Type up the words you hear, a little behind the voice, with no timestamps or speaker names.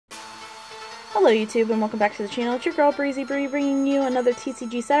Hello YouTube and welcome back to the channel. It's your girl Breezy bringing you another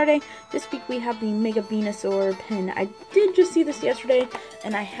TCG Saturday. This week we have the Mega Venusaur pin. I did just see this yesterday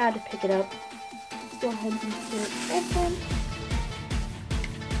and I had to pick it up. Let's go ahead and do it open.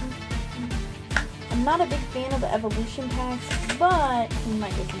 I'm not a big fan of the evolution packs, but we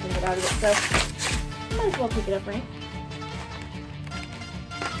might get something good out of it, so might as well pick it up, right?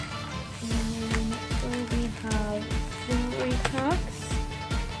 And then we have 3 packs.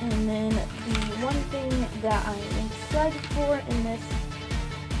 And then the one thing that I'm excited for in this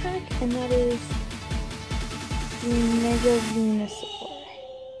pack, and that is the Mega Venusaur,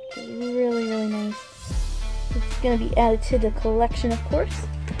 which is really nice. It's going to be added to the collection, of course.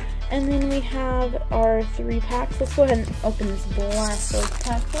 And then we have our 3 packs. Let's go ahead and open this blister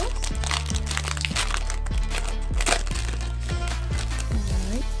pack first.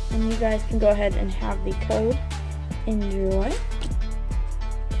 Alright, and you guys can go ahead and have the code. Enjoy.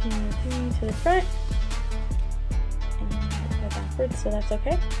 2, 3 to the front, and go backwards, so that's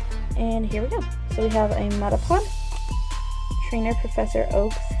okay. And here we go. So we have a Metapod, Trainer Professor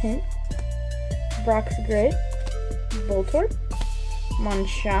Oak's Hint, Brock's Grid, Voltorb,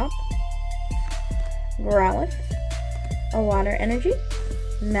 Monshop, Growlithe, a Water Energy,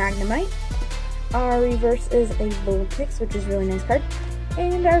 Magnemite. Our reverse is a Vulpix, which is a really nice card,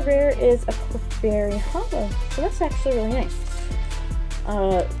 and our rare is a Clefairy Hollow, so that's actually really nice.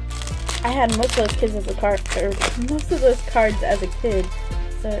 I had most of those cards as a kid,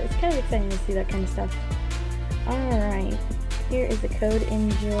 so it's kind of exciting to see that kind of stuff. Alright, here is the code.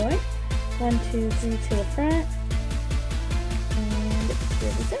 Enjoy. 1, 2, 3 to the front, and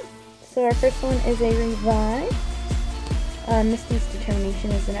here we go. So our first one is a Revive. Misty's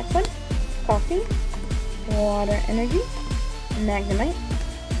Determination is the next one. Coffee, Water Energy, Magnemite,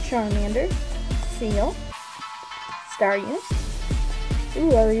 Charmander, Seal, Staryu.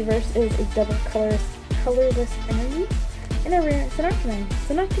 Ooh, our reverse is a double colorless energy, and a rare is an Arcanine.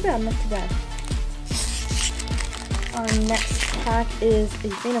 So not too bad, not too bad. Our next pack is the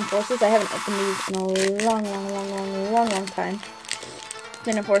Phantom Forces. I haven't opened these in a long time.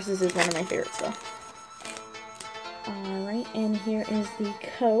 Phantom Forces is one of my favorites though. Alright, and here is the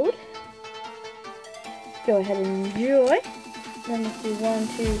code. Go ahead and enjoy. Then let's do 1,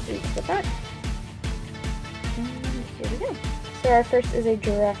 2, 3 to the front. And here we go. So our first is a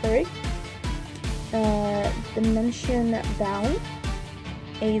Girafarig, Dimension Valley,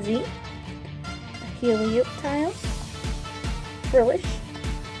 AZ, Helioptile, Frillish,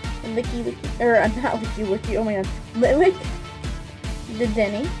 oh my god, Litwick,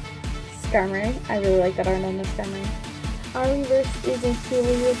 Dedenne, Skarmory. I really like that art on the Skarmory. Our reverse is a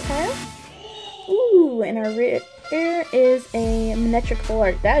Helioptile. Ooh, and our rare is a Manectric full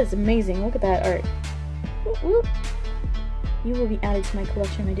art. That is amazing. Look at that art. Whoop, whoop. You will be added to my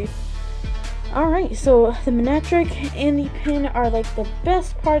collection, my dude. Alright, so the Manectric and the pin are like the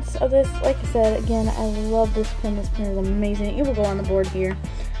best parts of this. Like I said, again, I love this pin. This pin is amazing. It will go on the board here.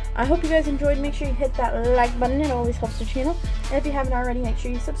 I hope you guys enjoyed. Make sure you hit that like button. It always helps the channel. And if you haven't already, make sure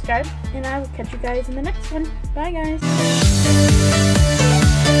you subscribe. And I will catch you guys in the next one. Bye, guys.